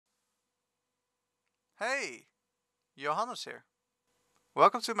Hey, Johannes here.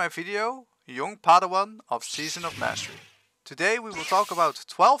 Welcome to my video, Young Padawan of Season of Mastery. Today we will talk about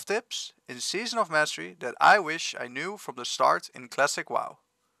 12 tips in Season of Mastery that I wish I knew from the start in Classic WoW.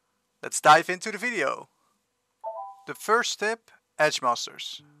 Let's dive into the video. The first tip, Edge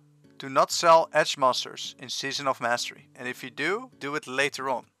Masters. Do not sell Edge Masters in Season of Mastery, and if you do it later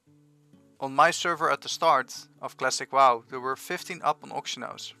on. On my server at the start of Classic WoW, there were 15 up on auction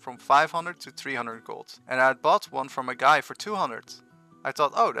house, from 500 to 300 gold, and I had bought one from a guy for 200. I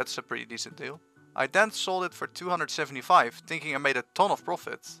thought, oh, that's a pretty decent deal. I then sold it for 275, thinking I made a ton of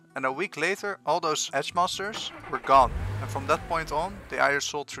profit, and a week later all those Edge Masters were gone, and from that point on they either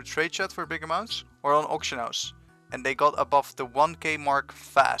sold through trade chat for big amounts or on auction house, and they got above the 1k mark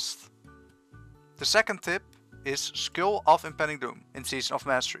fast. The second tip is Skull of Impending Doom in Season of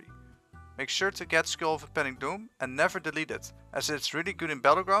Mastery. Make sure to get Skull of Impending Doom and never delete it, as it's really good in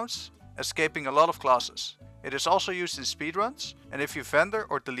Battlegrounds, escaping a lot of classes. It is also used in speedruns, and if you vendor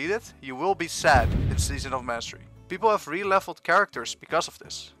or delete it, you will be sad in Season of Mastery. People have re-leveled characters because of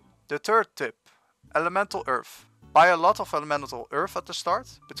this. The third tip, Elemental Earth. Buy a lot of Elemental Earth at the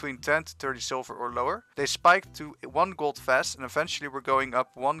start, between 10 to 30 silver or lower. They spike to 1 gold fast and eventually we're going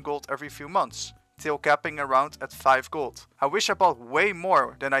up 1 gold every few months, till capping around at 5 gold. I wish I bought way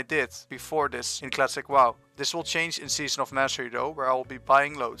more than I did before this in Classic WoW. This will change in Season of Mastery though, where I will be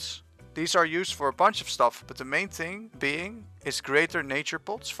buying loads. These are used for a bunch of stuff, but the main thing being is greater nature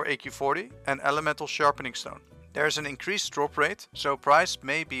pots for AQ40 and elemental sharpening stone. There is an increased drop rate, so price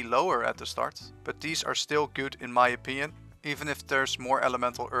may be lower at the start, but these are still good in my opinion, even if there's more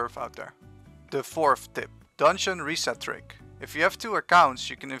elemental earth out there. The fourth tip, dungeon reset trick. If you have 2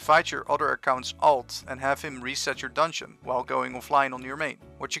 accounts, you can invite your other account's alt and have him reset your dungeon while going offline on your main.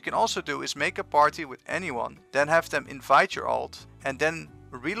 What you can also do is make a party with anyone, then have them invite your alt, and then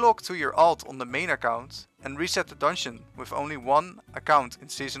relog to your alt on the main account and reset the dungeon with only 1 account in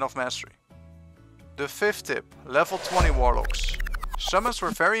Season of Mastery. The fifth tip, level 20 warlocks. Summons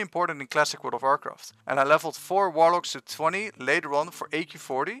were very important in Classic World of Warcraft, and I leveled 4 warlocks to 20 later on for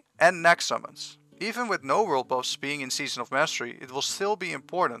AQ40 and next summons. Even with no world buffs being in Season of Mastery, it will still be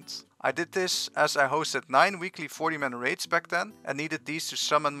important. I did this as I hosted 9 weekly 40-man raids back then and needed these to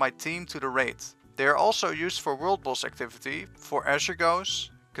summon my team to the raid. They are also used for world boss activity for Azhegos,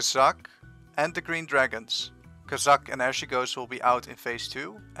 Kazakh and the Green Dragons. Kazakh and Azhegos will be out in Phase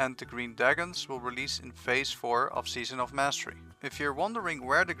 2 and the Green Dragons will release in Phase 4 of Season of Mastery. If you're wondering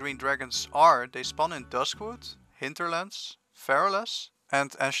where the Green Dragons are, they spawn in Duskwood, Hinterlands, Feralus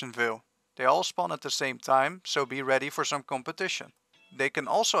and Ashenvale. They all spawn at the same time, so be ready for some competition. They can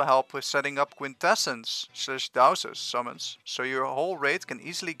also help with setting up Quintessence/Dowses summons, so your whole raid can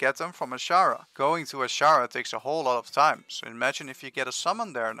easily get them from Ashara. Going to Ashara takes a whole lot of time, so imagine if you get a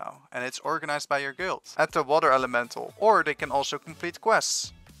summon there now, and it's organized by your guild. At the Water Elemental, or they can also complete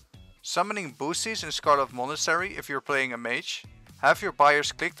quests. Summoning boosties in Scarlet Monastery if you're playing a mage. Have your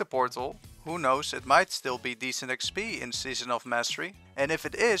buyers click the portal. Who knows, it might still be decent XP in Season of Mastery. And if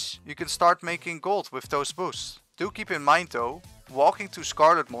it is, you can start making gold with those boosts. Do keep in mind though, walking to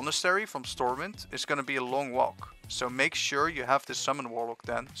Scarlet Monastery from Stormwind is gonna be a long walk. So make sure you have this summon warlock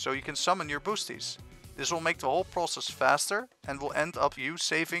then, so you can summon your boosties. This will make the whole process faster and will end up you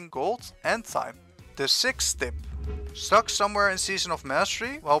saving gold and time. The sixth tip. Stuck somewhere in Season of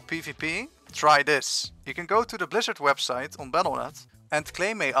Mastery while PvPing? Try this. You can go to the Blizzard website on Battle.net and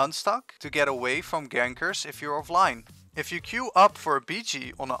claim a unstuck to get away from gankers if you're offline. If you queue up for a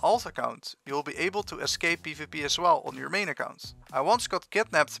BG on an alt account, you'll be able to escape PvP as well on your main account. I once got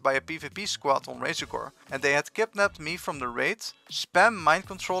kidnapped by a PvP squad on Razorcore, and they had kidnapped me from the raid, spam mind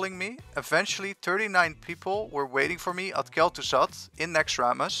controlling me. Eventually 39 people were waiting for me at Kel'Thuzad in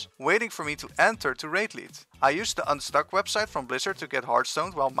Naxxramas, waiting for me to enter to raid lead. I used the Unstuck website from Blizzard to get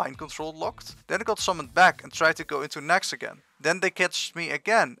Hearthstoned while mind control locked. Then I got summoned back and tried to go into Nax again. Then they catched me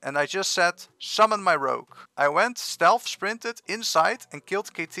again and I just said, summon my rogue. I went, stealth sprinted inside and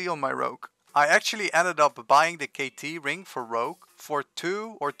killed KT on my rogue. I actually ended up buying the KT ring for rogue for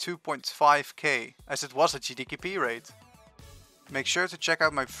 2 or 2.5k, as it was a GDKP raid. Make sure to check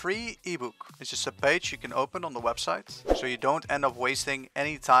out my free ebook. It's just a page you can open on the website, so you don't end up wasting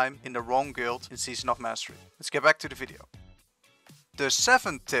any time in the wrong guild in Season of Mastery. Let's get back to the video. The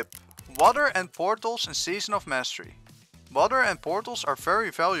seventh tip, water and portals in Season of Mastery. Water and portals are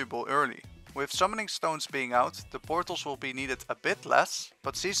very valuable early. With summoning stones being out, the portals will be needed a bit less,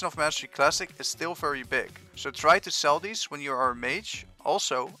 but Season of Mastery Classic is still very big. So try to sell these when you are a mage.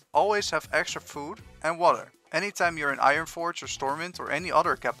 Also, always have extra food and water. Anytime you're in Ironforge or Stormwind or any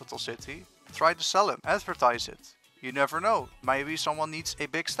other capital city, try to sell them, advertise it. You never know, maybe someone needs a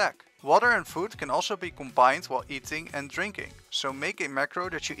big stack. Water and food can also be combined while eating and drinking, so make a macro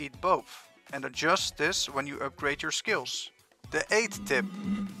that you eat both, and adjust this when you upgrade your skills. The 8th tip: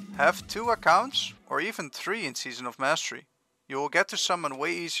 have 2 accounts or even 3 in Season of Mastery. You will get to summon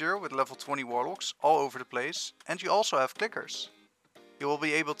way easier with level 20 warlocks all over the place, and you also have clickers. You will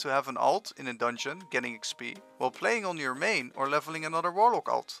be able to have an alt in a dungeon getting XP while playing on your main or leveling another warlock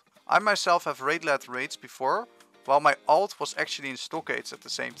alt. I myself have raid-led raids before, while my alt was actually in stockades at the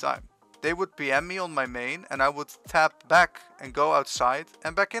same time. They would PM me on my main and I would tap back and go outside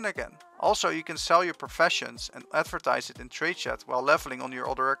and back in again. Also, you can sell your professions and advertise it in trade chat while leveling on your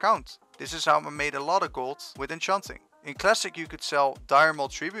other account. This is how I made a lot of gold with enchanting. In Classic you could sell Dire Maul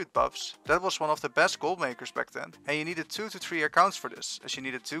tribute buffs, that was one of the best gold makers back then, and you needed 2 to 3 accounts for this, as you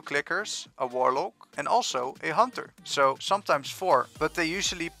needed 2 clickers, a warlock and also a hunter, so sometimes 4, but they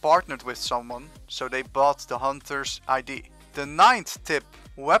usually partnered with someone, so they bought the hunter's ID. The 9th tip: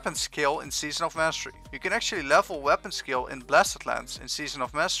 weapon skill in Season of Mastery. You can actually level weapon skill in Blasted Lands in Season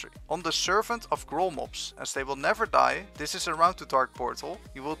of Mastery. On the Servant of Groll mobs, as they will never die, this is around the Dark Portal.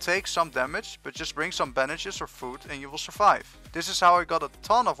 You will take some damage, but just bring some bandages or food and you will survive. This is how I got a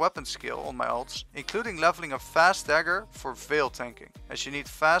ton of weapon skill on my alts, including leveling a fast dagger for Veil tanking, as you need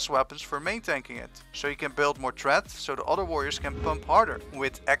fast weapons for main tanking it. So you can build more threat, so the other warriors can pump harder,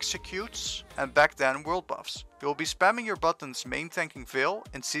 with executes and back then world buffs. You will be spamming your buttons main tanking Veil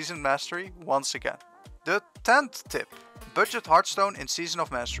in Season Mastery once again. The 10th tip: budget Hearthstone in Season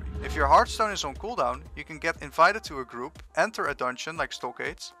of Mastery. If your Hearthstone is on cooldown, you can get invited to a group, enter a dungeon like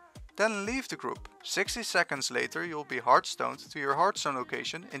stockades, then leave the group. 60 seconds later you'll be Hearthstoned to your Hearthstone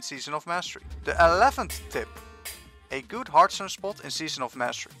location in Season of Mastery. The 11th tip: a good Hearthstone spot in Season of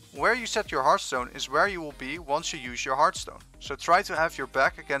Mastery. Where you set your Hearthstone is where you will be once you use your Hearthstone. So try to have your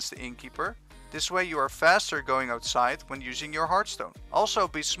back against the innkeeper. This way you are faster going outside when using your Hearthstone. Also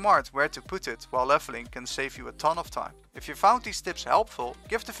be smart where to put it while leveling can save you a ton of time. If you found these tips helpful,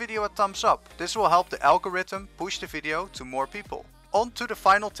 give the video a thumbs up. This will help the algorithm push the video to more people. On to the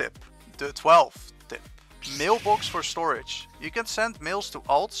final tip, the 12th tip: mailbox for storage. You can send mails to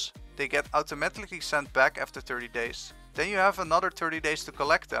alts, they get automatically sent back after 30 days. Then you have another 30 days to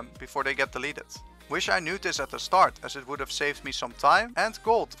collect them before they get deleted. Wish I knew this at the start, as it would have saved me some time and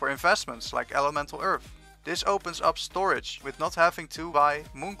gold for investments like Elemental Earth. This opens up storage with not having to buy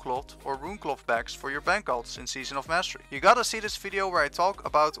Mooncloth or Runecloth bags for your bank alts in Season of Mastery. You gotta see this video where I talk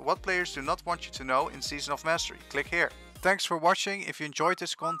about what players do not want you to know in Season of Mastery. Click here. Thanks for watching. If you enjoyed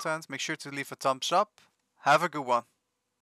this content, make sure to leave a thumbs up. Have a good one.